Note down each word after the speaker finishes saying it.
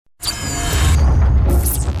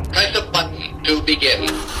to begin.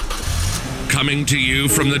 Coming to you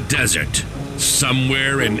from the desert,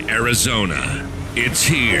 somewhere in Arizona. It's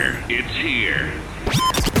here. It's here.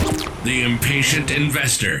 The Impatient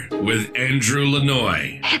Investor with Andrew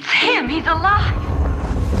Lanoy. It's him. He's alive.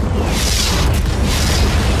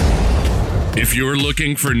 If you're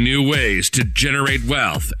looking for new ways to generate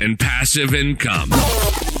wealth and passive income,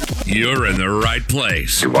 you're in the right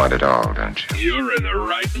place. You want it all, don't you? You're in the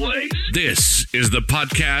right place. This is the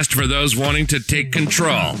podcast for those wanting to take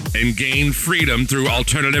control and gain freedom through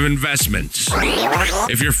alternative investments.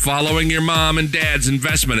 If you're following your mom and dad's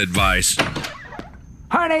investment advice,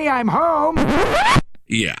 honey, I'm home.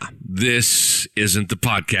 Yeah, this isn't the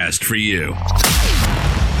podcast for you.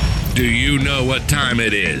 Do you know what time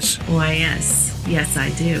it is? Why, yes. Yes, I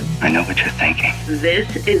do. I know what you're thinking.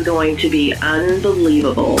 This is going to be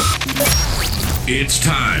unbelievable. It's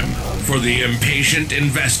time for The Impatient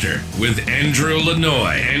Investor with Andrew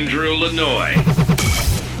Lanoy. Andrew Lanoy.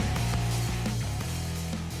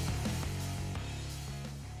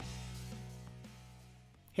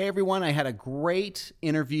 Hey everyone, I had a great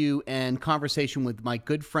interview and conversation with my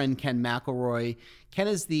good friend Ken McElroy. Ken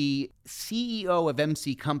is the CEO of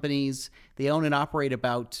MC Companies. They own and operate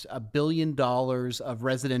about $1 billion of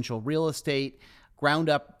residential real estate, ground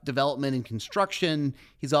up development and construction.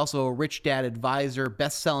 He's also a rich dad advisor,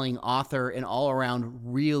 best-selling author, and all-around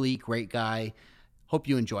really great guy. Hope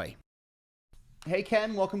you enjoy. Hey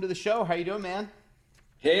Ken, welcome to the show. How you doing, man?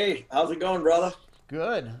 Hey, how's it going, brother?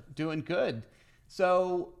 Good, doing good.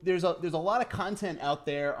 So there's a lot of content out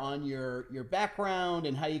there on your background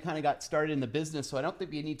and how you kind of got started in the business. So I don't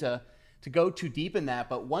think we need to go too deep in that.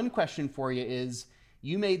 But one question for you is,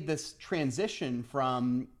 you made this transition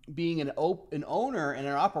from being an owner and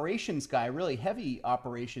an operations guy, really heavy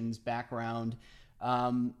operations background,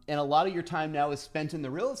 and a lot of your time now is spent in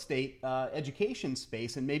the real estate education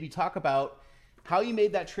space. And maybe talk about how you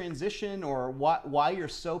made that transition, or why you're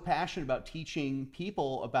so passionate about teaching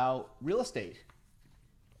people about real estate.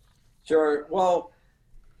 Sure. Well,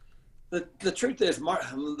 the truth is,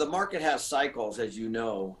 the market has cycles, as you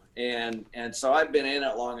know, and so I've been in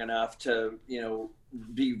it long enough to,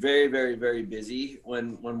 be very, very, very busy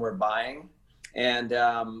when we're buying. And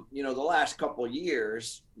the last couple of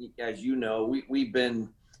years, as you know, we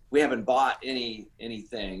haven't bought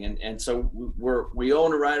anything, and so we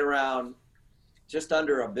own right around just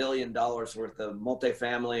under $1 billion worth of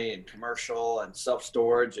multifamily and commercial and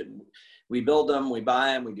self-storage, and we build them, we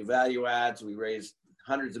buy them, we do value adds, we raise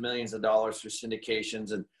hundreds of millions of dollars through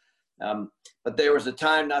syndications. And but there was a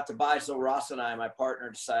time not to buy, so Ross and I, my partner,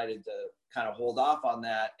 decided to kind of hold off on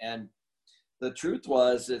that. And the truth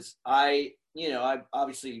is I'm in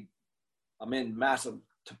massive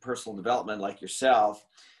personal development like yourself,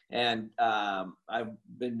 and I've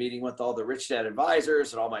been meeting with all the rich dad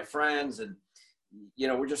advisors and all my friends, and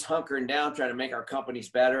we're just hunkering down, trying to make our companies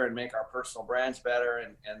better and make our personal brands better.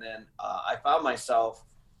 And then I found myself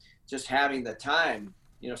just having the time,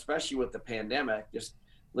 especially with the pandemic, just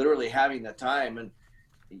literally having the time. And,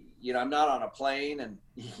 I'm not on a plane, and,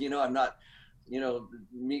 I'm not,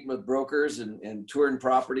 meeting with brokers and touring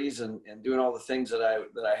properties and doing all the things that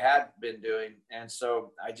I had been doing. And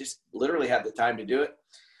so I just literally had the time to do it.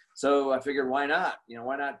 So I figured, why not?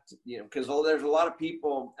 Because there's a lot of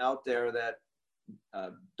people out there that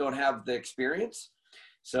don't have the experience.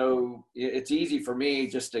 So it's easy for me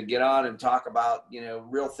just to get on and talk about,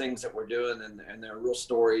 real things that we're doing and their real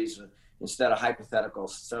stories instead of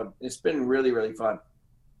hypotheticals. So it's been really, really fun.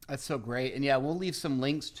 That's so great. And yeah, we'll leave some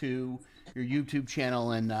links to your YouTube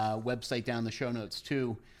channel and website down in the show notes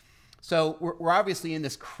too. So we're obviously in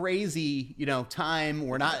this crazy, time.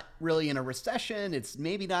 We're not really in a recession. It's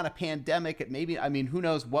maybe not a pandemic. Who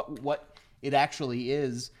knows what it actually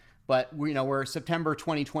is. But we're September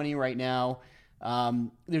 2020 right now.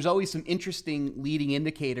 There's always some interesting leading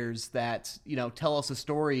indicators that, tell us a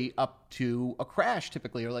story up to a crash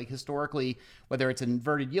typically, or like historically, whether it's an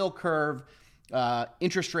inverted yield curve,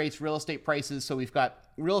 interest rates, real estate prices. So we've got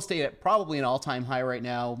real estate at probably an all-time high right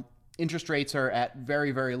now. Interest rates are at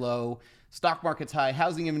very, very low. Stock market's high.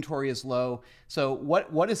 Housing inventory is low. So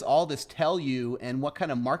what does all this tell you, and what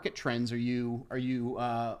kind of market trends are you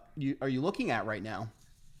looking at right now?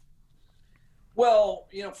 Well,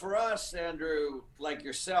 for us, Andrew, like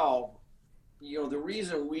yourself, the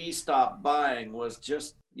reason we stopped buying was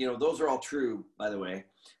just, those are all true, by the way.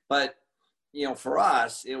 But, for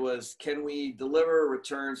us, it was, can we deliver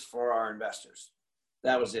returns for our investors?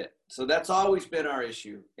 That was it. So that's always been our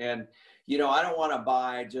issue. And, I don't want to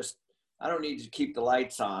buy I don't need to keep the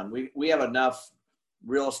lights on. We have enough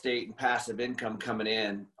real estate and passive income coming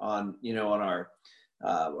in on, on our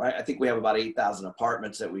I think we have about 8,000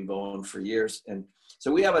 apartments that we've owned for years. And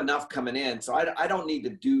so we have enough coming in. So I don't need to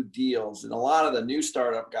do deals. And a lot of the new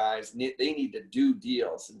startup guys, they need to do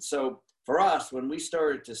deals. And so for us, when we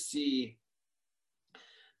started to see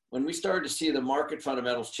the market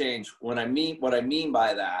fundamentals change, what I mean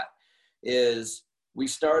by that is we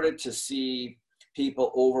started to see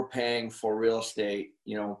people overpaying for real estate,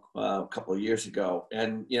 a couple of years ago.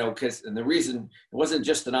 And, and the reason, it wasn't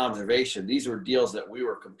just an observation, these were deals that we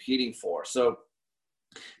were competing for. So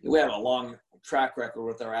we have a long track record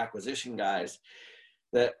with our acquisition guys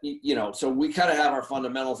that, so we kind of have our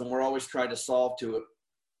fundamentals, and we're always trying to solve to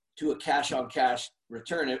a cash on cash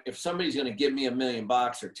return. If somebody's going to give me $1 million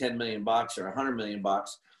or $10 million or $100 million,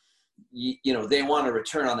 they want a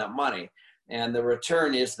return on that money. And the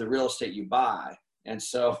return is the real estate you buy. And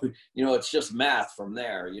so, it's just math from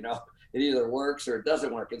there, it either works or it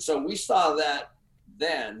doesn't work. And so we saw that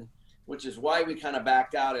then, which is why we kind of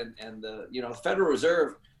backed out, and the Federal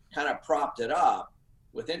Reserve kind of propped it up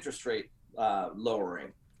with interest rate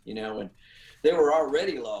lowering, and they were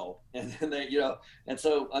already low. And then and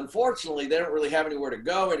so unfortunately they don't really have anywhere to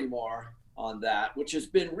go anymore on that, which has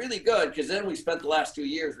been really good, because then we spent the last 2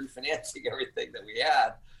 years refinancing everything that we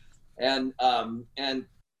had. And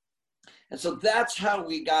so that's how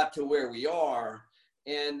we got to where we are.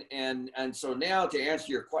 And so now, to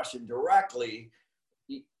answer your question directly,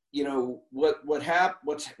 what's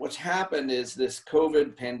happened is this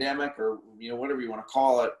COVID pandemic, or, whatever you want to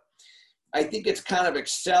call it, I think it's kind of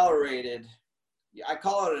accelerated. I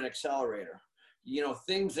call it an accelerator,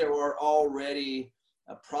 things that were already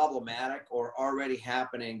problematic or already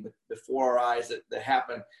happening before our eyes that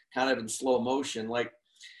happened kind of in slow motion.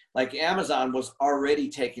 Like Amazon was already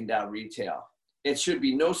taking down retail. It should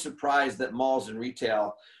be no surprise that malls and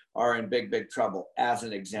retail are in big, big trouble, as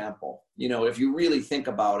an example. If you really think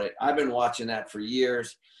about it, I've been watching that for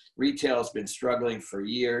years. Retail has been struggling for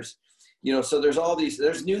years. So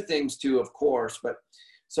there's new things too, of course. But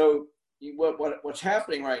so what's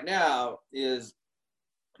happening right now is,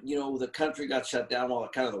 the country got shut down, well,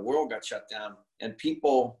 kind of the world got shut down, and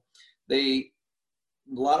a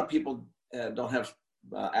lot of people don't have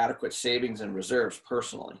adequate savings and reserves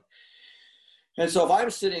personally. And so if I'm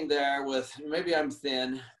sitting there with, maybe I'm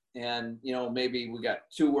thin, and maybe we got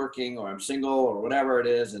two working, or I'm single, or whatever it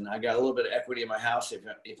is, and I got a little bit of equity in my house,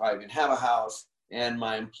 if I even have a house, and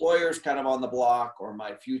my employer's kind of on the block, or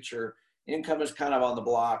my future income is kind of on the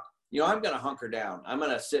block, I'm going to hunker down. I'm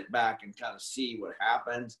going to sit back and kind of see what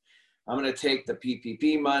happens. I'm going to take the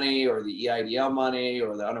PPP money, or the EIDL money,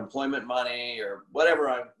 or the unemployment money, or whatever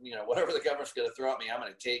whatever the government's going to throw at me, I'm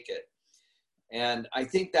going to take it. And I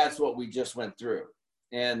think that's what we just went through.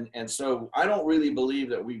 And so I don't really believe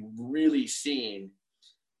that we've really seen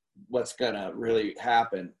what's going to really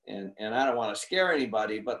happen. And I don't want to scare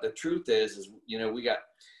anybody, but the truth is, we got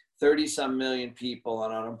 30 some million people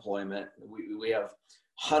on unemployment. We have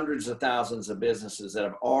hundreds of thousands of businesses that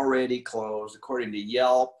have already closed, according to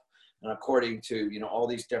Yelp, and according to, all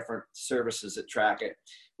these different services that track it.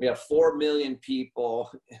 We have 4 million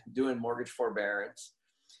people doing mortgage forbearance.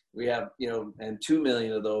 We have, and 2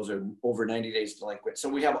 million of those are over 90 days delinquent. So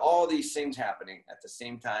we have all these things happening at the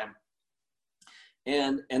same time.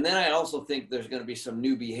 And then I also think there's going to be some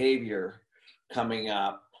new behavior coming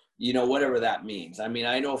up, whatever that means. I mean,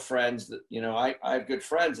 I know friends that, I have good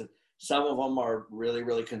friends, and some of them are really,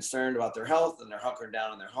 really concerned about their health, and they're hunkering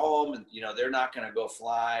down in their home, and, they're not going to go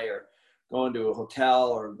fly or go into a hotel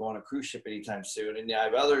or go on a cruise ship anytime soon. And I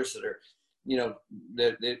have others that are, they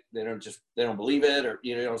don't believe it, or,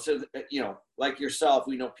 so, like yourself,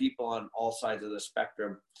 we know people on all sides of the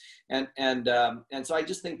spectrum. And so I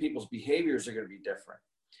just think people's behaviors are going to be different.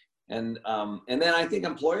 And then I think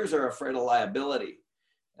employers are afraid of liability.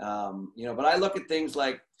 But I look at things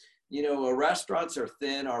like, restaurants are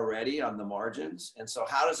thin already on the margins. And so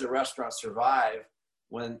how does a restaurant survive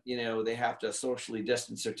when, they have to socially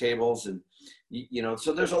distance their tables? And,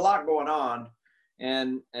 so there's a lot going on.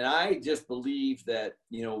 And I just believe that,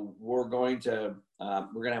 we're going to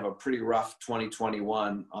have a pretty rough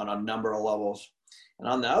 2021 on a number of levels. And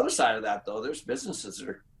on the other side of that, though, there's businesses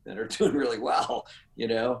that are doing really well,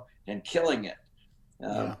 and killing it.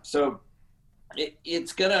 So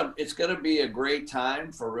it's gonna be a great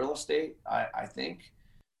time for real estate, I think.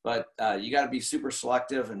 But you got to be super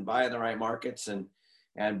selective and buy in the right markets, and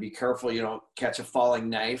be careful you don't catch a falling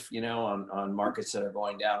knife, on markets that are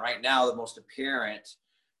going down. Right now, the most apparent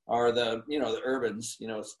are the urbans.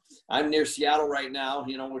 I'm near Seattle right now,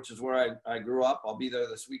 which is where I grew up. I'll be there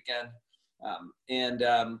this weekend.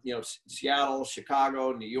 Seattle,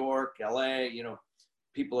 Chicago, New York, LA,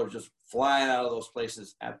 people are just flying out of those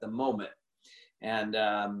places at the moment. And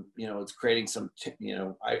you know, it's creating some, you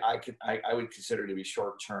know, I would consider to be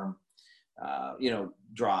short-term, you know,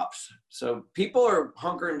 drops. So people are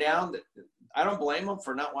hunkering down. I don't blame them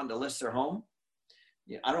for not wanting to list their home.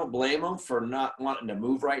 I don't blame them for not wanting to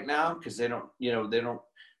move right now, because they don't, you know, they don't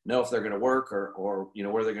know if they're going to work or, you know,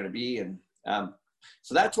 where they're going to be. And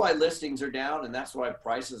so that's why listings are down, and that's why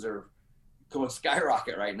prices are going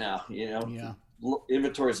skyrocket right now. You know, Yeah.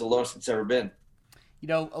 Inventory is the lowest it's ever been. You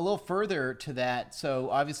know, a little further to that. So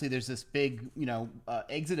obviously there's this big, you know,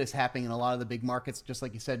 exodus happening in a lot of the big markets, just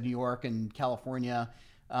like you said, New York and California.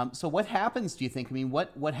 So what happens, do you think? I mean,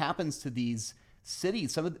 what happens to these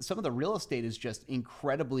cities? Some of the real estate is just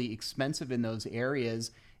incredibly expensive in those areas.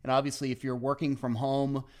 And obviously if you're working from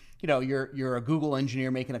home, you know, you're a Google engineer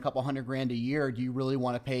making a couple $100,000 a year. Do you really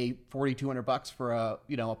want to pay $4,200 for a,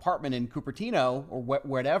 you know, apartment in Cupertino or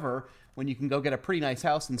whatever, when you can go get a pretty nice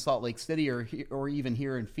house in Salt Lake City or even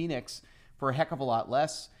here in Phoenix for a heck of a lot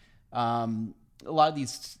less? A lot of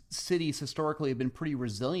these cities historically have been pretty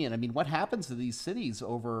resilient. I mean, what happens to these cities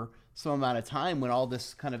over some amount of time when all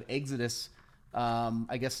this kind of exodus,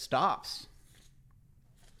 I guess, stops?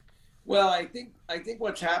 Well, I think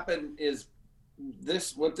what's happened is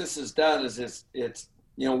what this has done is it's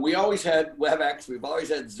you know, we always had WebEx, we've always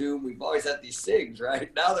had Zoom, we've always had these things,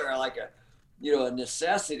 right? Now they're like a, you know, a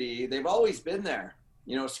necessity. They've always been there.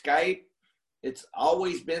 You know, Skype, it's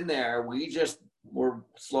always been there. We just were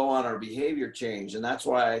slow on our behavior change. And that's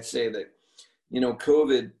why I say that, you know,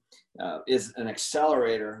 COVID is an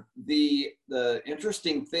accelerator. The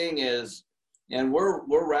interesting thing is, and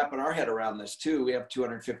we're wrapping our head around this too. We have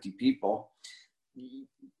 250 people.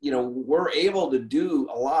 You know, we're able to do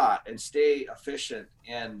a lot and stay efficient,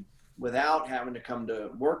 and without having to come to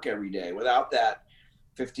work every day, without that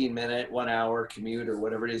 15-minute, 1 hour commute or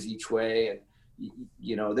whatever it is each way. And,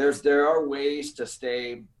 you know, there are ways to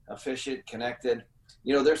stay efficient, connected.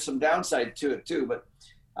 You know, there's some downside to it too, but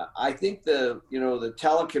I think the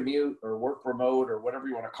telecommute or work remote or whatever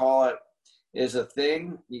you want to call it is a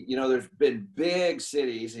thing. You know, there's been big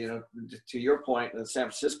cities, you know, to your point, in San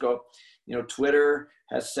Francisco, you know, Twitter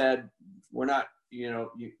has said, we're not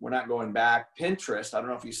going back. Pinterest, I don't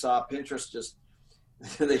know if you saw Pinterest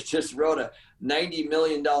they just wrote a $90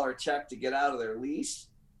 million check to get out of their lease,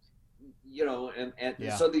 you know, and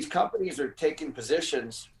Yeah. So these companies are taking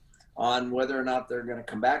positions on whether or not they're going to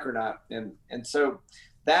come back or not. And so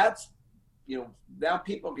that's, you know, now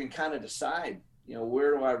people can kind of decide, you know,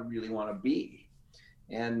 where do I really want to be?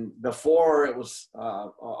 And before it was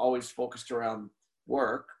always focused around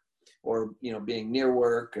work or, you know, being near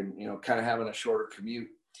work and, you know, kind of having a shorter commute.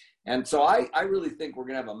 And so I really think we're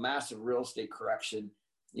going to have a massive real estate correction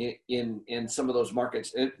in some of those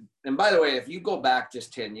markets. And by the way, if you go back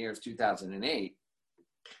just 10 years, 2008,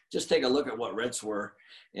 just take a look at what rents were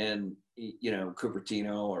in, you know,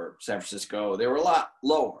 Cupertino or San Francisco. They were a lot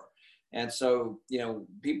lower. And so, you know,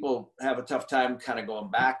 people have a tough time kind of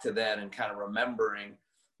going back to that and kind of remembering.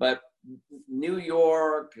 But New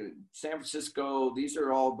York, San Francisco, these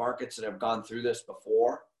are all markets that have gone through this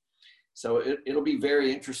before. So it'll be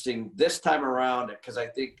very interesting this time around, because I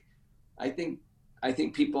think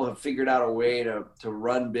people have figured out a way to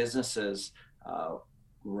run businesses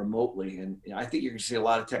remotely, and I think you're going to see a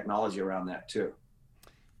lot of technology around that too.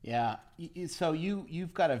 Yeah. So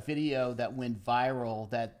you've got a video that went viral.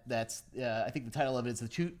 That's I think the title of it is the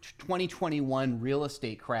 2021 real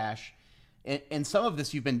estate crash. And some of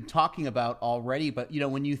this you've been talking about already, but, you know,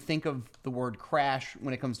 when you think of the word crash,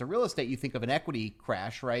 when it comes to real estate, you think of an equity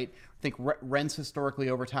crash, right? I think rents historically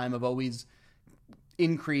over time have always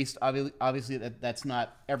increased. Obviously that's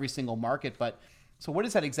not every single market, but so what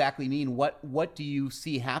does that exactly mean? What do you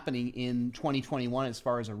see happening in 2021 as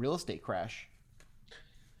far as a real estate crash?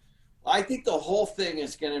 I think the whole thing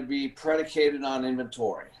is going to be predicated on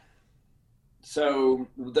inventory. So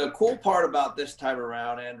the cool part about this time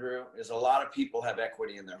around, Andrew, is a lot of people have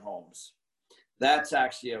equity in their homes. That's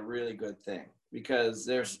actually a really good thing, because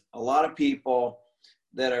there's a lot of people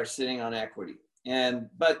that are sitting on equity.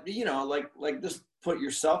 But you know, like just put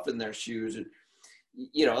yourself in their shoes.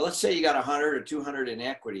 You know, let's say you got 100 or 200 in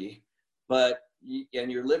equity,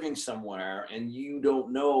 and you're living somewhere and you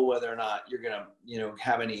don't know whether or not you're going to, you know,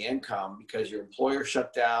 have any income because your employer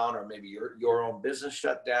shut down, or maybe your own business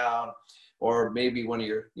shut down, or maybe one of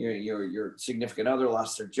your significant other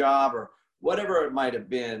lost their job, or whatever it might have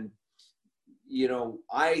been. You know,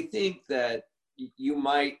 I think that you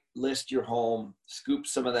might list your home, scoop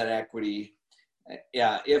some of that equity.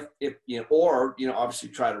 Yeah. If you know, or, you know, obviously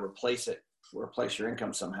try to replace your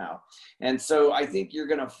income somehow. And so I think you're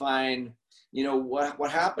going to find, you know, what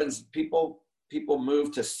happens, people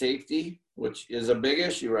move to safety, which is a big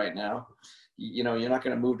issue right now. You're not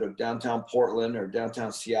going to move to downtown Portland or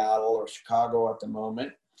downtown Seattle or Chicago at the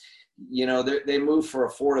moment. They move for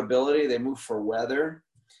affordability. They move for weather.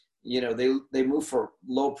 They move for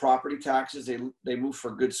low property taxes. They move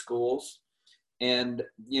for good schools. And,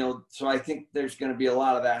 so I think there's going to be a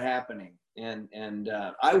lot of that happening. And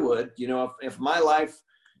I would, if my life,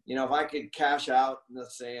 if I could cash out,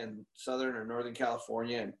 let's say in Southern or Northern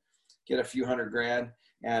California and get a few $100,000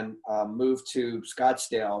 and move to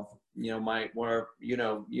Scottsdale,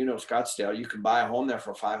 Scottsdale, you can buy a home there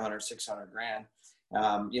for 500, 600 grand.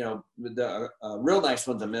 The real nice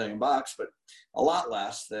one's $1 million, but a lot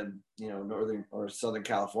less than, Northern or Southern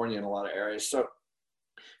California in a lot of areas. So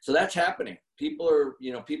that's happening. People are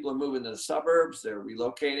moving to the suburbs. They're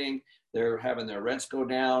relocating. They're having their rents go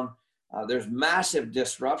down. There's massive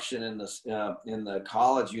disruption in the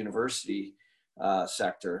college university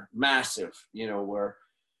sector. Massive, where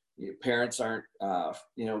parents aren't,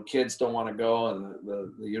 kids don't want to go, and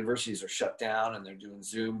the universities are shut down, and they're doing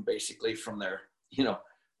Zoom basically from their,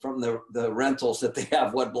 from the rentals that they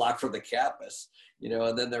have one block from the campus,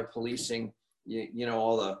 and then they're policing,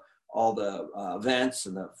 all the events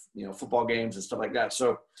and the football games and stuff like that.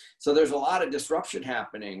 So there's a lot of disruption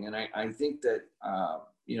happening, and I think that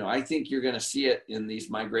I think you're going to see it in these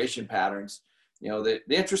migration patterns. The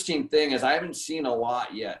interesting thing is I haven't seen a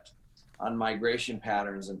lot yet on migration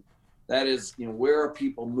patterns, and that is where are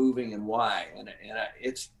people moving and why, and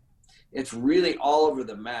it's really all over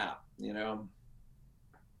the map.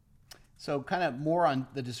 So kind of more on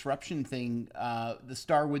the disruption thing. The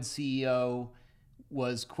Starwood CEO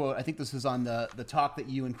was, quote, I think this was on the talk that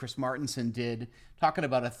you and Chris Martenson did, talking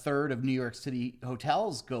about a third of New York City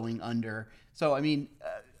hotels going under. So, I mean,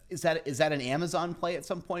 is that an Amazon play at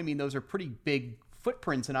some point? I mean, those are pretty big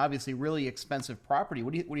footprints and obviously really expensive property.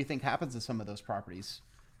 What do you think happens to some of those properties?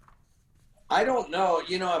 I don't know.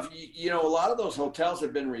 If a lot of those hotels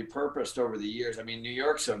have been repurposed over the years. I mean, New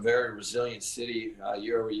York's a very resilient city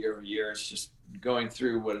year over year over year. It's just going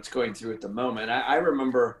through what it's going through at the moment. I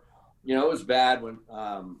remember, it was bad when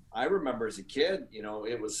I remember as a kid,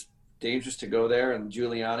 it was dangerous to go there, and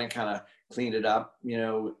Giuliani kind of cleaned it up,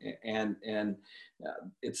 and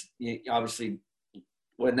it's obviously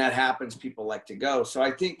when that happens, people like to go. So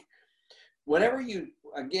I think whenever you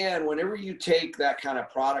take that kind of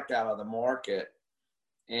product out of the market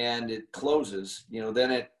and it closes,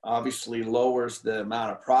 then it obviously lowers the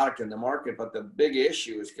amount of product in the market. But the big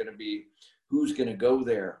issue is going to be who's going to go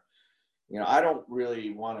there. I don't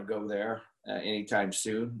really want to go there anytime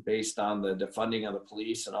soon based on the defunding of the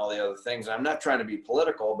police and all the other things. I'm not trying to be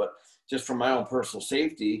political, but just for my own personal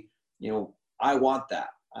safety, I want that.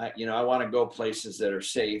 I want to go places that are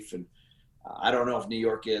safe, and I don't know if New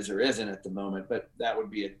York is or isn't at the moment, but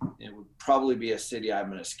it would probably be a city I'm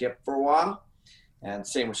going to skip for a while. And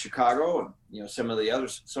same with Chicago and, some of the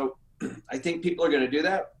others. So I think people are going to do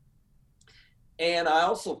that. And I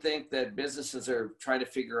also think that businesses are trying to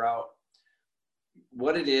figure out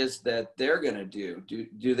what it is that they're going to do.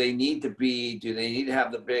 Do they need to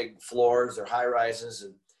have the big floors or high rises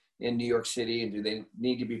in New York City? And do they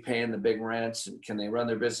need to be paying the big rents? And can they run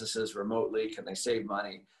their businesses remotely? Can they save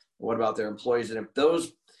money? What about their employees? And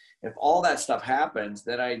if all that stuff happens,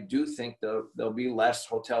 then I do think there'll be less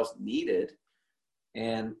hotels needed.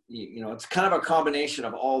 And, it's kind of a combination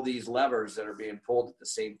of all these levers that are being pulled at the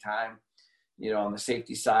same time, on the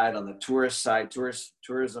safety side, on the tourist side.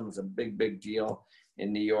 Tourism is a big, big deal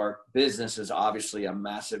in New York. Business is obviously a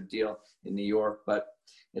massive deal in New York, but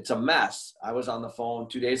it's a mess. I was on the phone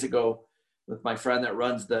 2 days ago with my friend that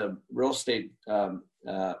runs the real estate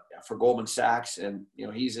for Goldman Sachs, and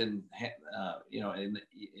he's in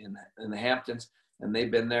the Hamptons, and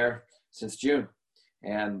they've been there since June,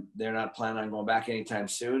 and they're not planning on going back anytime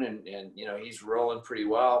soon. And he's rolling pretty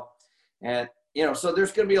well, and so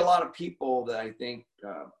there's going to be a lot of people that I think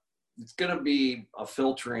it's going to be a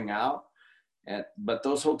filtering out, but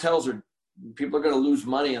those hotels people are going to lose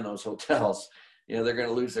money in those hotels. They're going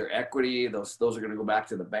to lose their equity. Those are going to go back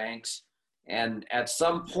to the banks. And at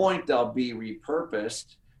some point they'll be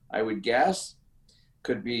repurposed, I would guess.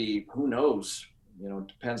 Could be, who knows,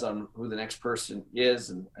 depends on who the next person is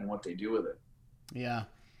and what they do with it. Yeah.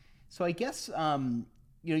 So I guess,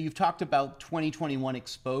 you've talked about 2021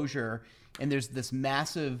 exposure, and there's this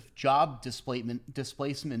massive job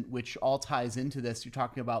displacement, which all ties into this. You're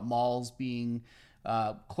talking about malls being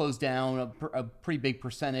closed down, a pretty big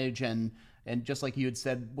percentage, and just like you had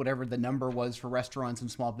said, whatever the number was for restaurants and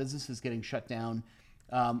small businesses getting shut down.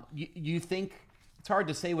 You think it's hard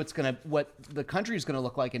to say what the country is going to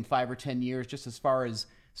look like in 5 or 10 years, just as far as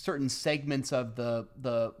certain segments of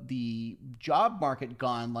the job market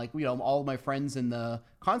gone. Like, all of my friends in the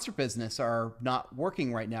concert business are not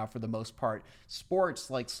working right now for the most part. Sports,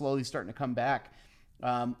 like, slowly starting to come back.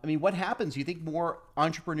 What happens? Do you think more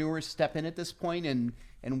entrepreneurs step in at this point and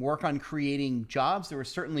work on creating jobs? There were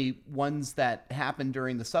certainly ones that happened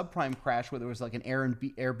during the subprime crash where there was like an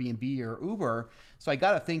Airbnb or Uber. So I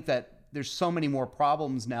got to think that there's so many more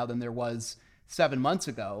problems now than there was 7 months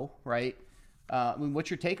ago, right? What's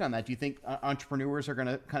your take on that? Do you think entrepreneurs are going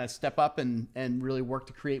to kind of step up and really work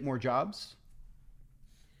to create more jobs?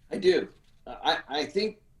 I do. I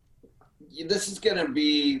think this is going to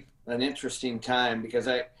be an interesting time because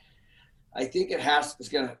I think it's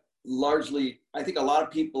going to largely, I think a lot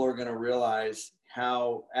of people are going to realize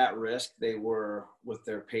how at risk they were with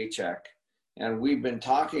their paycheck. And we've been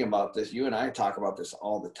talking about this. You and I talk about this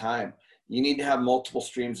all the time. You need to have multiple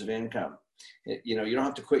streams of income. You don't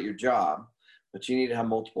have to quit your job, but you need to have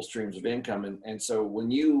multiple streams of income. And so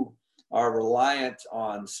when you are reliant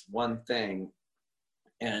on one thing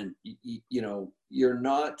and,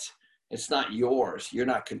 it's not yours, you're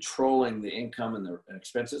not controlling the income and the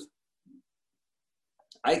expenses,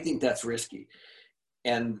 I think that's risky.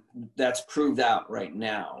 And that's proved out right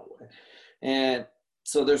now. And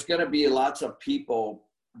so there's going to be lots of people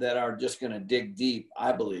that are just going to dig deep,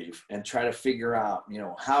 I believe, and try to figure out,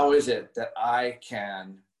 how is it that I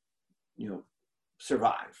can,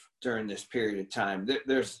 survive during this period of time.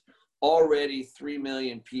 There's already 3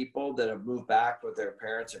 million people that have moved back with their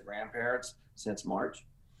parents or grandparents since March.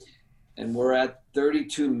 And we're at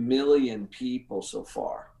 32 million people so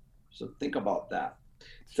far. So think about that.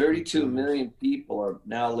 32 million people are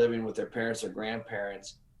now living with their parents or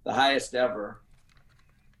grandparents, the highest ever.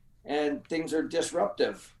 And things are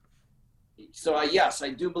disruptive. So yes,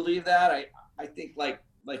 I do believe that. I think like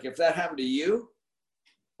if that happened to you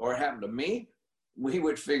or it happened to me, we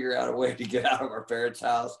would figure out a way to get out of our parents'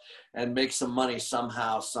 house and make some money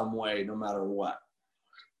somehow, some way, no matter what.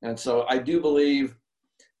 And so I do believe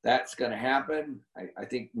that's going to happen. I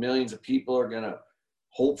think millions of people are going to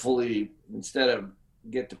hopefully, instead of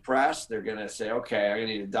get depressed, they're going to say, okay, I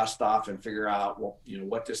need to dust off and figure out,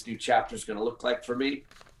 what this new chapter is going to look like for me.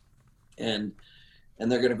 And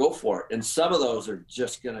they're going to go for it. And some of those are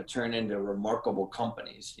just going to turn into remarkable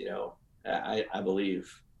companies, I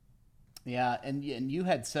believe. Yeah. And you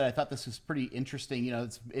had said, I thought this was pretty interesting.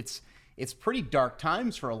 It's pretty dark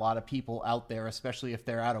times for a lot of people out there, especially if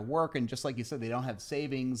they're out of work. And just like you said, they don't have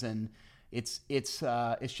savings, and it's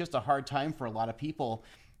just a hard time for a lot of people.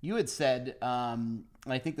 You had said, and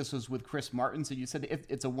I think this was with Chris Martin, so you said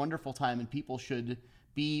it's a wonderful time and people should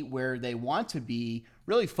be where they want to be,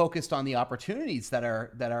 really focused on the opportunities that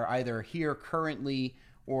are either here currently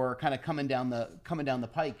or kind of coming down the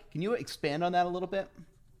pike. Can you expand on that a little bit?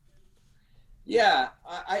 Yeah,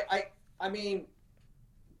 I mean,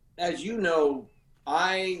 as you know,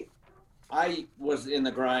 I was in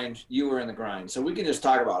the grind, you were in the grind. So we can just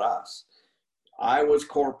talk about us. I was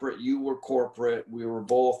corporate, you were corporate. We were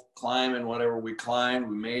both climbing whatever we climbed.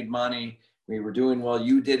 We made money. We were doing well.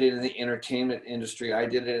 You did it in the entertainment industry. I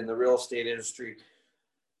did it in the real estate industry.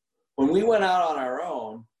 When we went out on our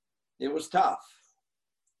own, it was tough.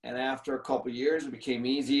 And after a couple of years, it became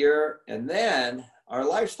easier. And then our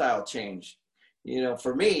lifestyle changed.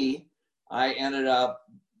 For me, I ended up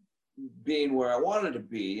being where I wanted to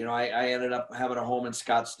be. I ended up having a home in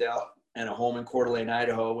Scottsdale and a home in Coeur d'Alene,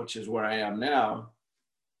 Idaho, which is where I am now,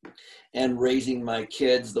 and raising my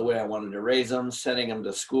kids the way I wanted to raise them, sending them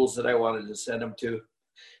to schools that I wanted to send them to,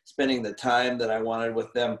 spending the time that I wanted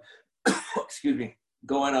with them, excuse me,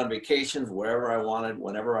 going on vacations wherever I wanted,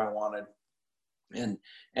 whenever I wanted.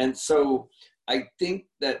 And so I think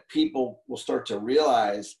that people will start to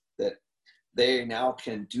realize that they now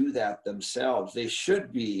can do that themselves. They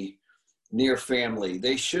should be near family.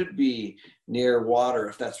 They should be near water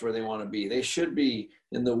if that's where they want to be. They should be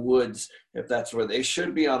in the woods if that's where they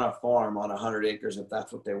should be, on a farm on 100 acres if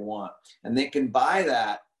that's what they want. And they can buy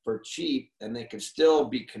that for cheap and they can still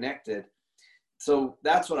be connected. So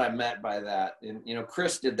that's what I meant by that. And,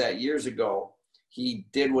 Chris did that years ago. He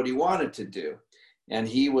did what he wanted to do. And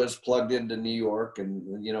he was plugged into New York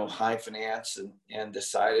and, high finance and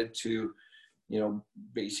decided to,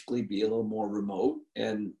 basically be a little more remote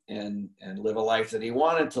and live a life that he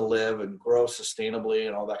wanted to live and grow sustainably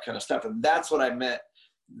and all that kind of stuff. And that's what I meant.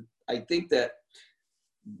 I think that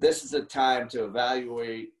this is a time to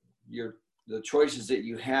evaluate the choices that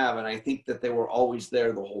you have. And I think that they were always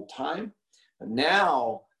there the whole time. But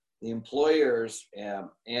now the employers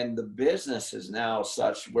and the business is now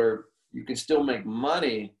such where you can still make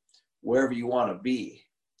money wherever you want to be.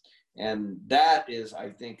 And that is, I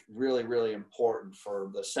think, really, really important for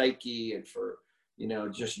the psyche and for,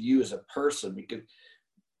 just you as a person, because,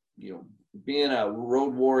 being a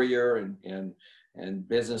road warrior and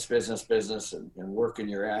business and working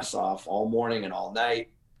your ass off all morning and all night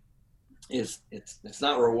it's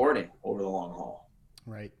not rewarding over the long haul.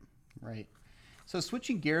 Right. So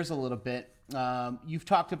switching gears a little bit, you've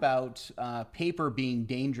talked about paper being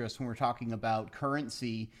dangerous when we're talking about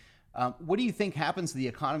currency. What do you think happens to the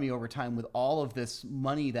economy over time with all of this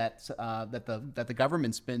money that the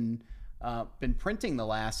government's been printing the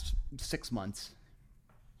last 6 months?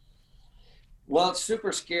 Well, it's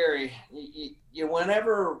super scary.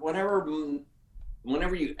 Whenever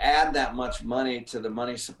you add that much money to the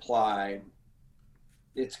money supply,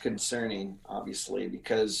 it's concerning, obviously,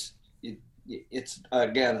 because it's,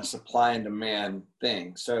 again, a supply and demand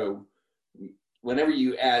thing. So whenever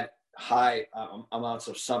you add high amounts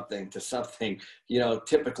of something to something,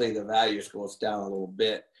 typically the values goes down a little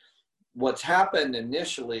bit. What's happened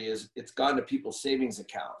initially is it's gone to people's savings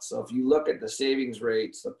accounts. So if you look at the savings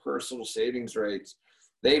rates, the personal savings rates,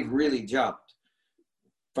 they've really jumped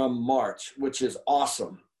from March, which is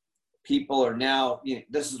awesome. People are now,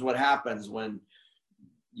 this is what happens when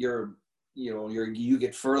you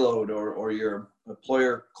get furloughed or your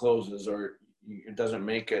employer closes or it doesn't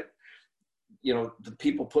make it. The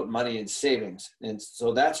people put money in savings. And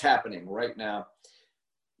so that's happening right now.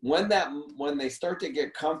 When they start to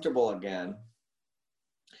get comfortable again,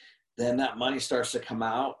 then that money starts to come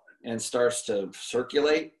out and starts to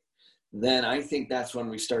circulate. Then I think that's when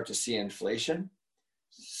we start to see inflation.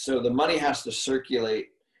 So the money has to circulate,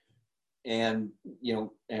 and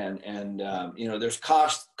there's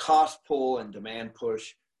cost pull and demand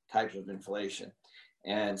push types of inflation,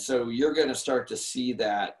 and so you're going to start to see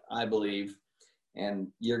that, I believe, and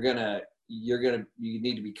you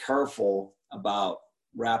need to be careful about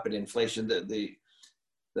rapid inflation. The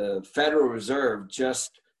Federal Reserve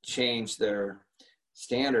just changed their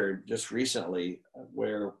standard just recently,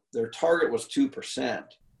 where their target was 2%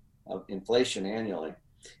 of inflation annually,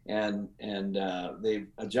 and they've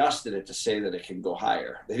adjusted it to say that it can go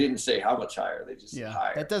higher. They didn't say how much higher; they just said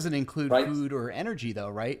higher. That doesn't include food or energy, though,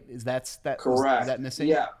 right? Is that correct? Is that missing?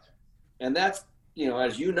 Yeah, and that's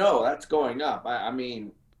as that's going up. I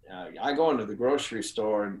mean, I go into the grocery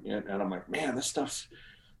store and I'm like, man, this stuff's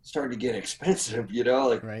starting to get expensive,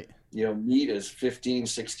 Right. Meat is $15,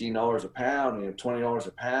 $16 a pound, $20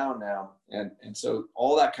 a pound now. And so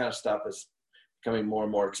all that kind of stuff is becoming more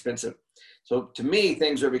and more expensive. So to me,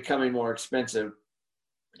 things are becoming more expensive,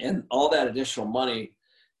 and all that additional money,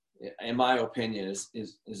 in my opinion,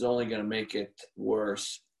 is only going to make it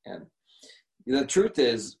worse. And the truth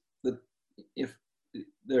is that if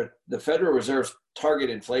the Federal Reserve's target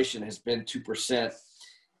inflation has been 2%,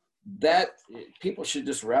 that people should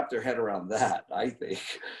just wrap their head around that, I think,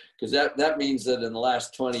 because that means that in the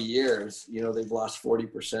last 20 years, they've lost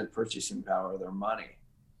 40% purchasing power of their money.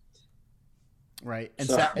 Right.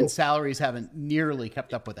 And salaries haven't nearly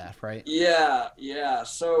kept up with that, right? Yeah.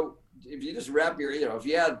 So if you just wrap if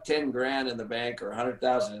you had 10 grand in the bank or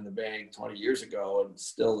 100,000 in the bank 20 years ago and it's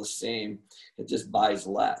still the same, it just buys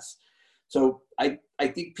less. So I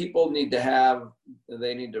think people need to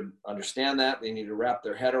understand that. They need to wrap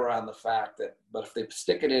their head around the fact that, but if they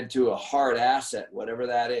stick it into a hard asset, whatever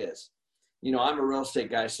that is, I'm a real estate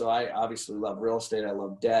guy, so I obviously love real estate. I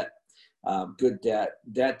love debt, good debt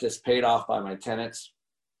that's paid off by my tenants.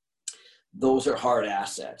 Those are hard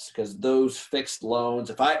assets, because those fixed loans,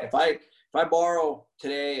 if I borrow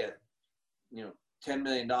today at, $10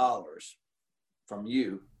 million from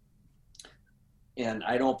you, and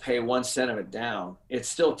I don't pay 1 cent of it down, it's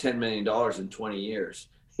still $10 million in 20 years.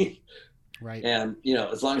 Right. And,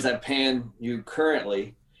 as long as I'm paying you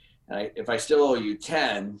currently, and if I still owe you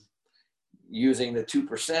 10, using the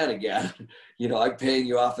 2% again, I'm paying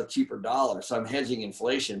you off a cheaper dollar. So I'm hedging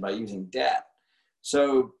inflation by using debt.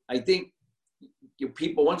 So I think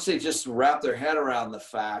people, once they just wrap their head around the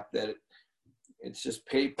fact that it's just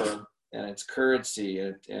paper and it's currency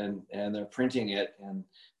and they're printing it and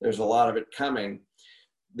there's a lot of it coming,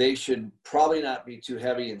 they should probably not be too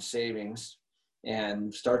heavy in savings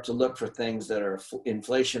and start to look for things that are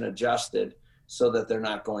inflation adjusted so that they're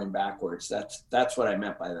not going backwards. That's what I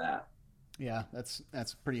meant by that. Yeah, that's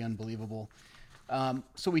pretty unbelievable.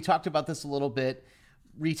 So we talked about this a little bit.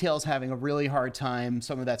 Retail's having a really hard time.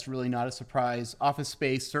 Some of that's really not a surprise. Office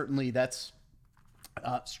space, certainly that's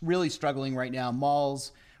really struggling right now.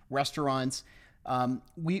 Malls, restaurants.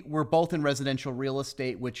 We're both in residential real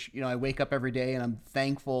estate, which, I wake up every day and I'm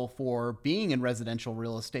thankful for being in residential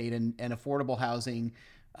real estate and affordable housing.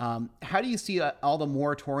 How do you see all the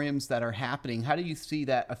moratoriums that are happening? How do you see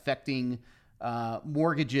that affecting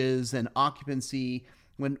mortgages and occupancy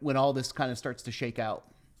when all this kind of starts to shake out?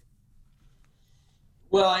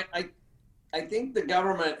 Well, I think the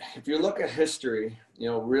government, if you look at history,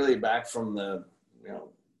 really back from the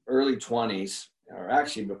early 20s, or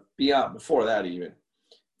actually beyond before that even,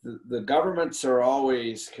 the governments are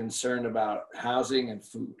always concerned about housing and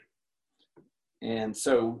food. And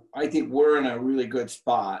so I think we're in a really good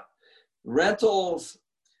spot. Rentals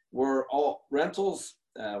were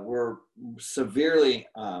severely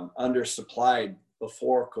undersupplied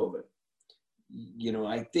before COVID.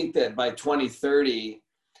 I think that by 2030,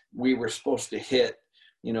 we were supposed to hit,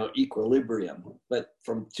 equilibrium. But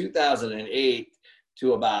from 2008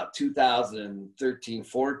 to about 2013,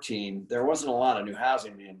 14, there wasn't a lot of new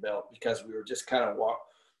housing being built because we were just kind of,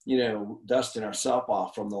 dusting ourselves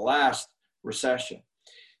off from the last recession.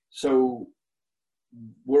 So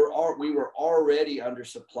we were already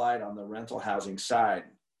undersupplied on the rental housing side.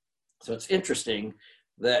 So it's interesting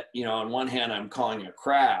that, on one hand, I'm calling it a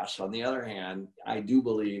crash. On the other hand, I do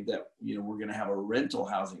believe that, we're going to have a rental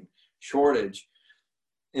housing shortage,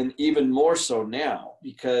 and even more so now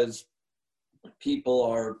because people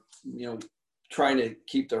are, trying to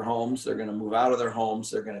keep their homes. They're going to move out of their homes.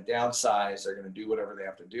 They're going to downsize. They're going to do whatever they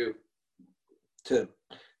have to do to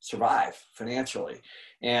survive financially.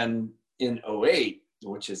 And in 08,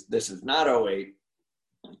 this is not 08,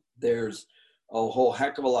 there's a whole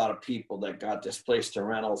heck of a lot of people that got displaced to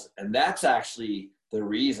rentals. And that's actually the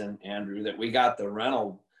reason, Andrew, that we got the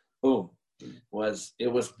rental boom. It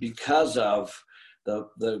was because of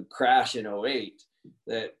the crash in 08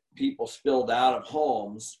 that people spilled out of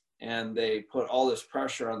homes and they put all this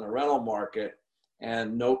pressure on the rental market,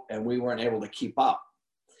 and we weren't able to keep up.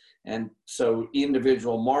 And so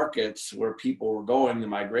individual markets where people were going, the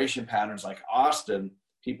migration patterns like Austin,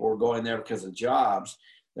 people were going there because of jobs.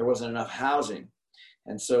 There wasn't enough housing.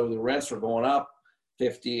 And so the rents were going up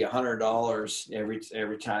 $50, $100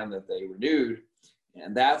 every time that they renewed.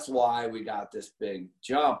 And that's why we got this big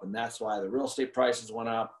jump. And that's why the real estate prices went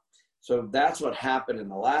up. So that's what happened in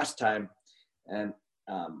the last time. And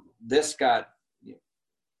this got,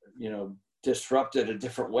 disrupted a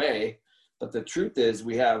different way. But the truth is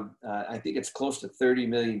we have, I think it's close to 30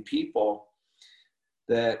 million people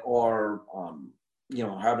that are,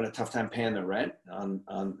 having a tough time paying their rent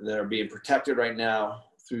that are being protected right now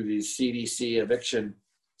through the CDC eviction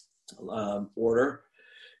order.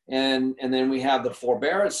 And then we have the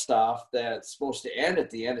forbearance stuff that's supposed to end at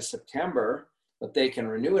the end of September, but they can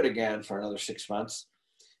renew it again for another 6 months,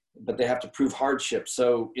 but they have to prove hardship.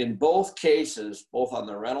 So in both cases, both on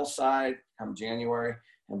the rental side come January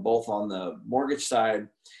and both on the mortgage side,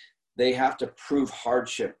 they have to prove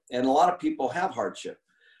hardship. And a lot of people have hardship,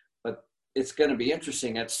 but it's going to be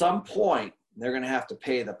interesting. At some point, they're going to have to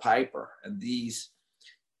pay the piper. And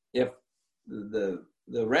if the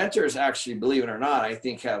renters actually, believe it or not, I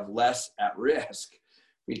think have less at risk,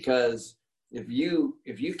 because if you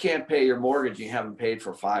can't pay your mortgage, you haven't paid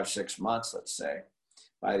for 5-6 months, let's say,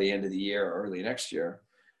 by the end of the year or early next year,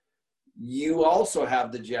 you also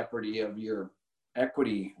have the jeopardy of your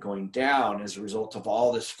equity going down as a result of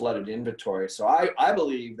all this flooded inventory. So I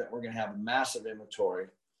believe that we're going to have a massive inventory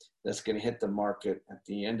that's going to hit the market at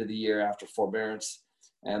the end of the year after forbearance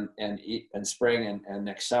and spring and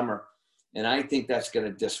next summer. And I think that's going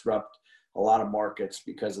to disrupt a lot of markets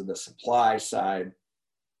because of the supply side.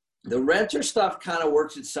 The renter stuff kind of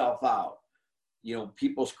works itself out.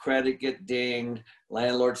 People's credit get dinged,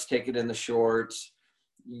 landlords take it in the shorts.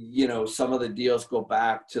 Some of the deals go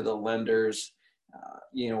back to the lenders.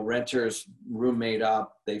 Renters roommate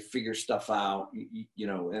up, they figure stuff out,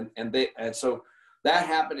 and so that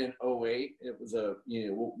happened in 08. It was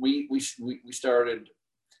we started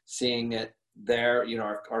seeing it there.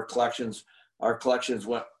 Our collections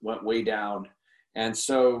went way down. And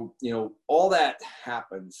so, all that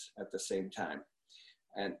happens at the same time.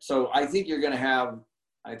 And so I think you're going to have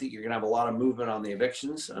a lot of movement on the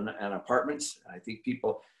evictions and apartments. I think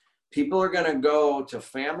people are going to go to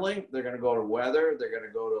family. They're going to go to weather. They're going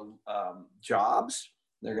to go to jobs.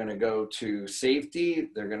 They're going to go to safety.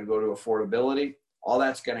 They're going to go to affordability. All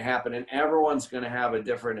that's going to happen. And everyone's going to have a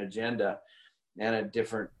different agenda and a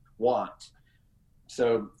different want.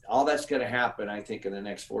 So all that's going to happen, I think, in the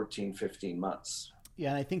next 14, 15 months. Yeah,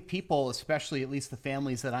 and I think people, especially at least the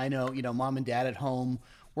families that I know, mom and dad at home,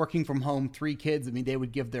 working from home, 3 kids, they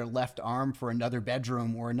would give their left arm for another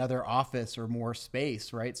bedroom or another office or more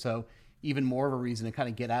space, right? So even more of a reason to kind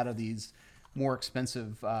of get out of these more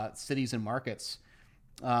expensive cities and markets.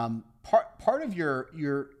 Part of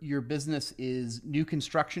your business is new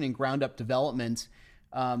construction and ground up development.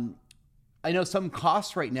 I know some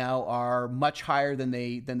costs right now are much higher than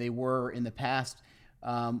they were in the past.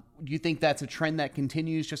 Do you think that's a trend that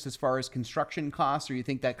continues just as far as construction costs, or you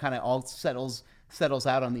think that kind of all settles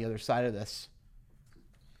out on the other side of this?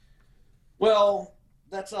 Well,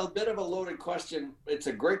 that's a bit of a loaded question. It's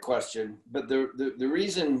a great question, but the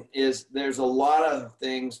reason is there's a lot of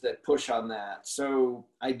things that push on that. So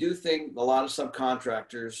I do think a lot of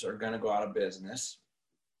subcontractors are going to go out of business.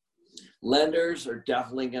 Lenders are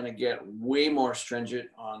definitely going to get way more stringent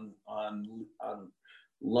on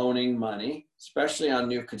loaning money, especially on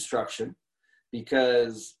new construction,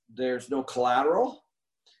 because there's no collateral.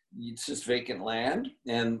 It's just vacant land,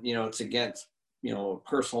 and it's against a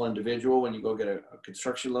personal individual when you go get a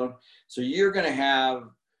construction loan. So you're going to have,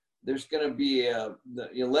 there's going to be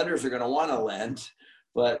lenders are going to want to lend,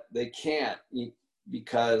 but they can't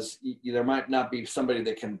because there might not be somebody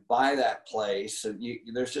that can buy that place. And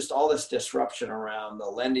there's just all this disruption around the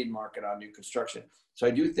lending market on new construction. So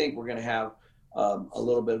I do think we're going to have a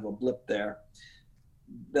little bit of a blip there.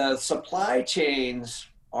 The supply chains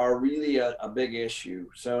are really a big issue.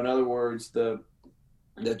 So in other words, the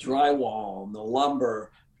drywall and the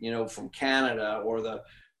lumber, from Canada, or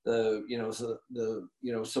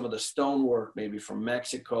some of the stonework maybe from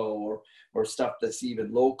Mexico, or stuff that's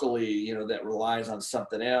even locally, that relies on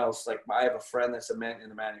something else. Like I have a friend that's in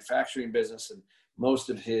the manufacturing business, and most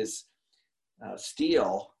of his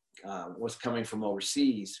steel was coming from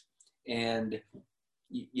overseas, and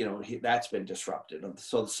that's been disrupted.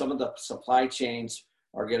 So some of the supply chains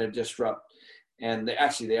are going to disrupt. And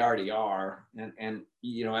they already are. And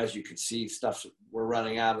as you can see, we're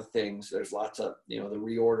running out of things. There's lots of, the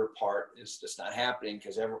reorder part is just not happening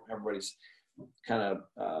because everybody's kind of,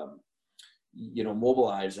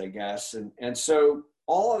 mobilized, I guess. And so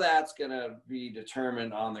all of that's going to be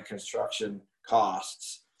determined on the construction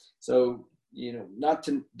costs. So,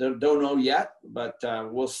 don't know yet, but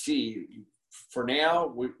we'll see. For now,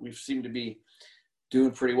 we seem to be doing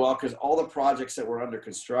pretty well because all the projects that were under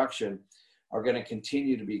construction are going to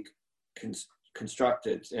continue to be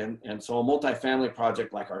constructed. And so a multifamily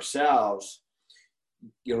project like ourselves,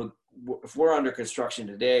 if we're under construction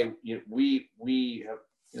today, we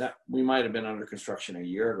might have been under construction a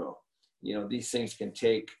year ago. These things can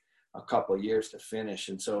take a couple of years to finish.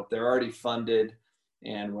 And so if they're already funded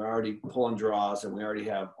and we're already pulling draws and we already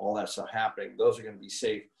have all that stuff happening, those are going to be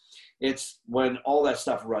safe. It's when all that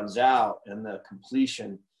stuff runs out and the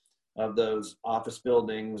completion of those office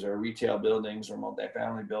buildings or retail buildings or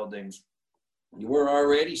multifamily buildings, we're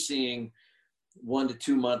already seeing 1 to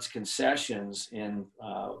 2 months concessions in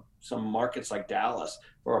some markets like Dallas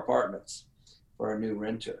for apartments for a new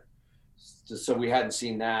renter. So we hadn't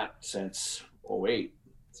seen that since 2008.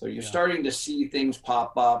 So you're starting to see things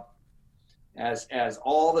pop up as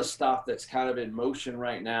all the stuff that's kind of in motion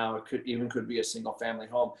right now. It could be a single family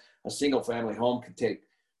home. A single family home could take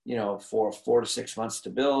for 4 to 6 months to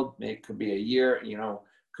build. It could be a year,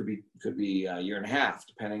 could be a year and a half,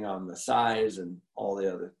 depending on the size and all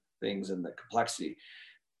the other things and the complexity.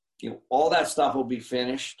 All that stuff will be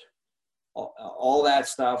finished. All that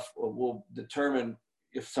stuff will determine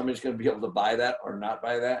if somebody's going to be able to buy that or not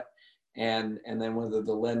buy that. And then whether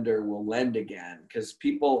the lender will lend again, because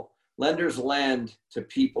lenders lend to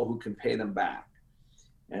people who can pay them back.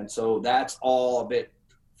 And so that's all a bit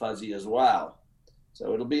fuzzy as well.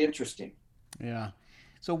 So it'll be interesting. Yeah.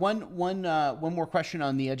 So one more question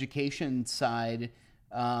on the education side.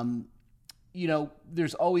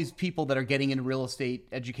 There's always people that are getting into real estate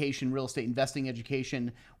education, real estate investing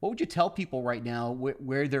education. What would you tell people right now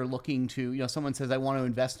where they're looking to? Someone says, I want to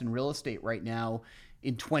invest in real estate right now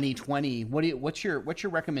in 2020. What's your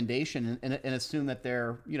recommendation? And assume that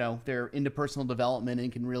they're into personal development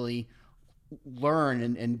and can really learn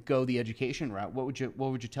and go the education route. What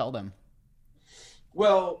would you tell them?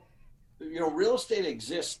 Well, real estate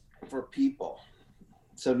exists for people,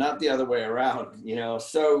 so not the other way around.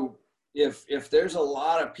 So if there's a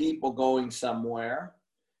lot of people going somewhere,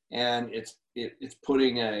 and it's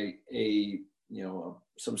putting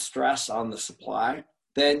some stress on the supply,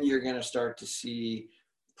 then you're going to start to see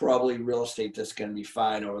probably real estate that's going to be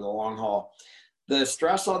fine over the long haul. The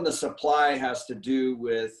stress on the supply has to do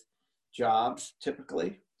with jobs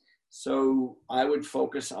typically. So I would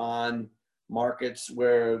focus on markets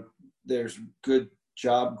where there's good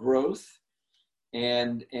job growth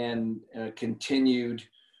and continued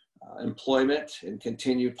employment and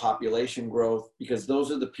continued population growth, because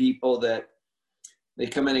those are the people that they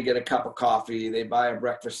come in and get a cup of coffee, they buy a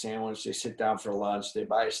breakfast sandwich, they sit down for lunch, they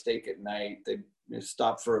buy a steak at night, they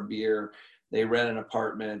stop for a beer, they rent an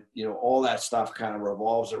apartment. All that stuff kind of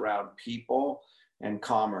revolves around people and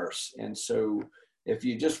commerce. And so If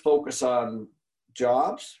you just focus on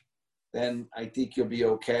jobs, then I think you'll be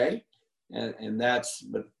okay. And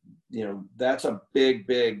but that's a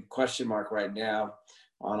big question mark right now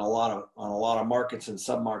on a lot of markets and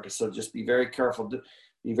sub-markets. So just be very careful.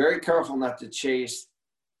 Be very careful not to chase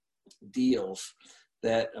deals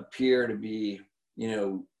that appear to be,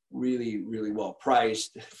 really, really well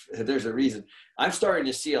priced. There's a reason. I'm starting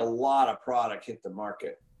to see a lot of product hit the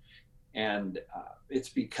market, and it's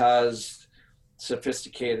because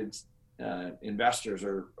sophisticated investors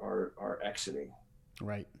are exiting.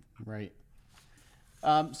 Right.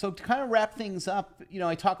 So to kind of wrap things up,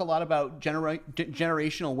 I talk a lot about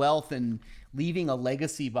generational wealth and leaving a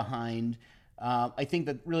legacy behind. I think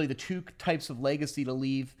that really the two types of legacy to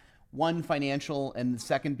leave, one financial and the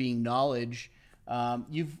second being knowledge.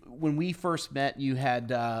 When we first met, you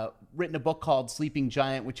had written a book called Sleeping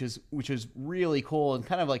Giant, which is really cool and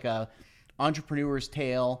kind of like a entrepreneur's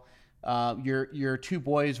tale. Your two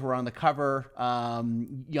boys were on the cover,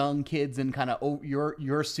 young kids in kind of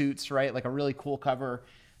your suits, right? Like a really cool cover.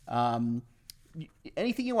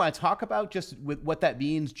 Anything you want to talk about just with what that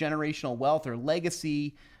means, generational wealth or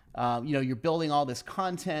legacy? You're building all this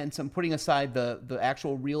content and putting aside the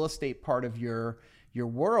actual real estate part of your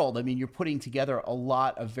world. I mean, you're putting together a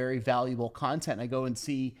lot of very valuable content. I go and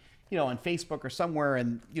see, on Facebook or somewhere,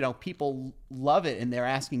 and, people love it and they're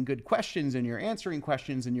asking good questions and you're answering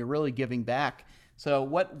questions and you're really giving back. So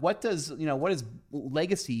what does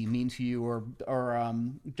legacy mean to you or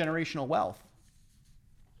generational wealth?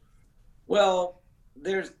 Well,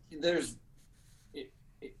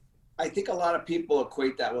 I think a lot of people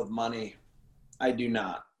equate that with money. I do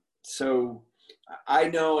not. So I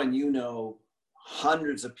know, and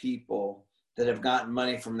hundreds of people that have gotten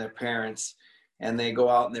money from their parents, and they go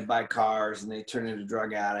out and they buy cars and they turn into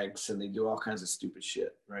drug addicts and they do all kinds of stupid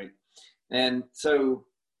shit, right? And so,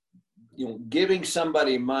 giving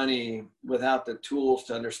somebody money without the tools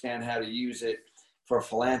to understand how to use it for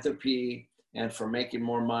philanthropy and for making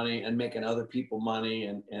more money and making other people money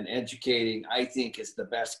and educating, I think is the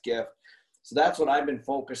best gift. So that's what I've been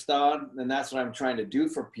focused on. And that's what I'm trying to do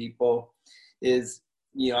for people is,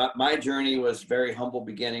 my journey was very humble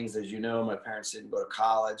beginnings. As you know, my parents didn't go to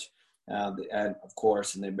college, and of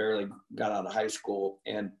course, and they barely got out of high school.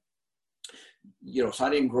 And, so I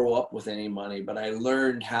didn't grow up with any money, but I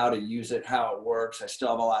learned how to use it, how it works. I still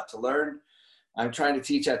have a lot to learn. I'm trying to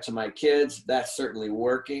teach that to my kids. That's certainly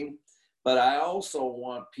working. But I also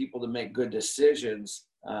want people to make good decisions,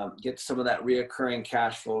 get some of that reoccurring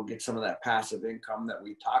cash flow, get some of that passive income that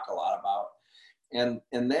we talk a lot about.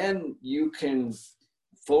 And then you can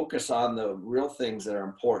focus on the real things that are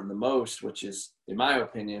important the most, which is, in my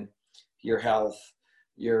opinion, your health,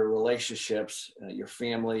 your relationships, your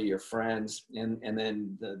family, your friends, and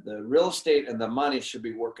then the real estate and the money should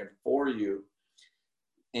be working for you,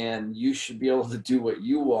 and you should be able to do what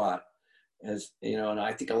you want. As and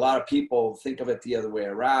I think a lot of people think of it the other way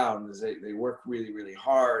around, is they work really, really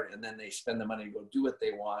hard and then they spend the money to go do what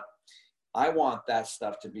they want. I want that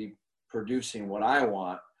stuff to be producing what I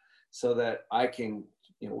want, so that I can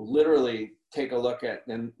literally take a look at,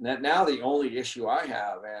 and now the only issue I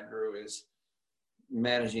have, Andrew, is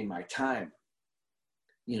managing my time.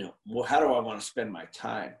 How do I want to spend my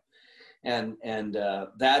time? And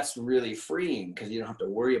that's really freeing, because you don't have to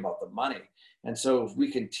worry about the money. And so if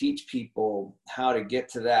we can teach people how to get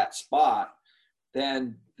to that spot,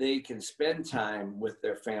 then they can spend time with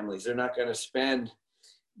their families. They're not going to spend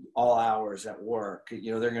all hours at work.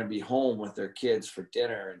 They're going to be home with their kids for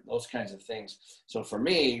dinner and those kinds of things. So for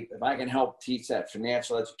me, if I can help teach that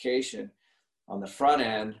financial education on the front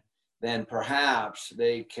end, then perhaps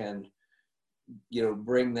they can,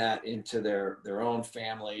 bring that into their own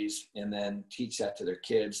families, and then teach that to their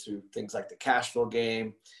kids through things like the cash flow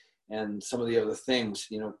game and some of the other things.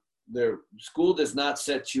 Their school does not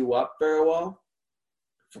set you up very well,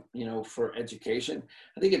 for education.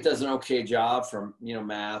 I think it does an okay job for,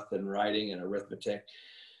 math and writing and arithmetic.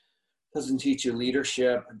 It doesn't teach you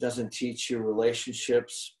leadership. It doesn't teach you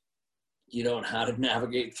relationships, how to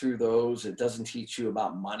navigate through those. It doesn't teach you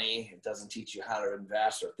about money. It doesn't teach you how to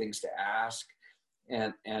invest or things to ask.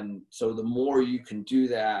 And so the more you can do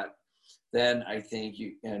that, then I think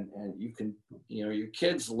you can, your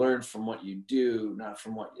kids learn from what you do, not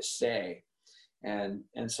from what you say. And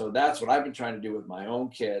so that's what I've been trying to do with my own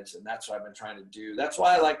kids. And that's what I've been trying to do. That's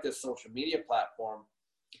why I like this social media platform,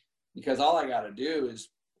 because all I got to do is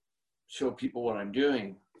show people what I'm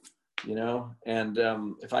doing, and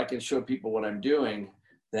if I can show people what I'm doing,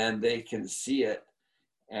 then they can see it.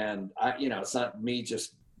 And it's not me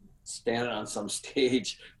just standing on some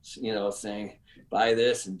stage, saying, buy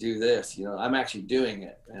this and do this. I'm actually doing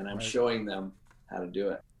it, and I'm showing them how to do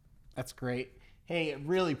it. That's great. Hey, I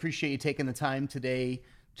really appreciate you taking the time today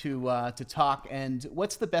to talk. And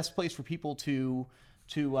what's the best place for people to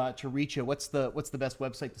reach you? What's the best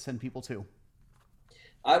website to send people to?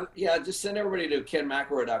 Just send everybody to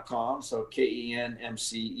kenmcelroy.com. So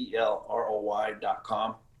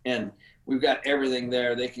KenMcElroy.com. And we've got everything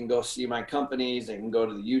there. They can go see my companies. They can go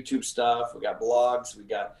to the YouTube stuff. We got blogs. We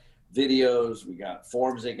got videos. We got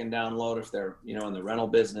forms they can download if they're, in the rental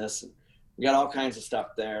business. And we got all kinds of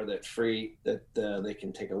stuff there that's free that they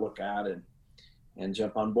can take a look at and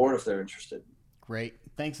jump on board if they're interested. Great.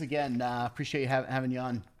 Thanks again. Appreciate you having you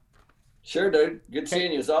on. Sure, dude. Good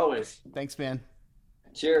seeing you as always. Thanks, man.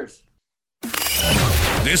 Cheers.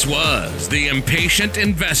 This was The Impatient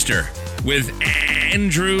Investor with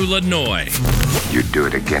Andrew Lanoy. You'd do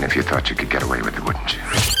it again if you thought you could get away with it, wouldn't you?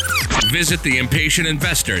 Visit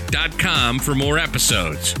theimpatientinvestor.com for more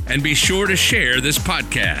episodes, and be sure to share this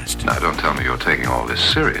podcast. Now, don't tell me you're taking all this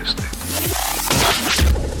seriously.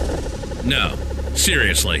 No,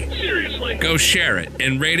 seriously. Go share it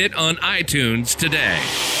and rate it on iTunes today.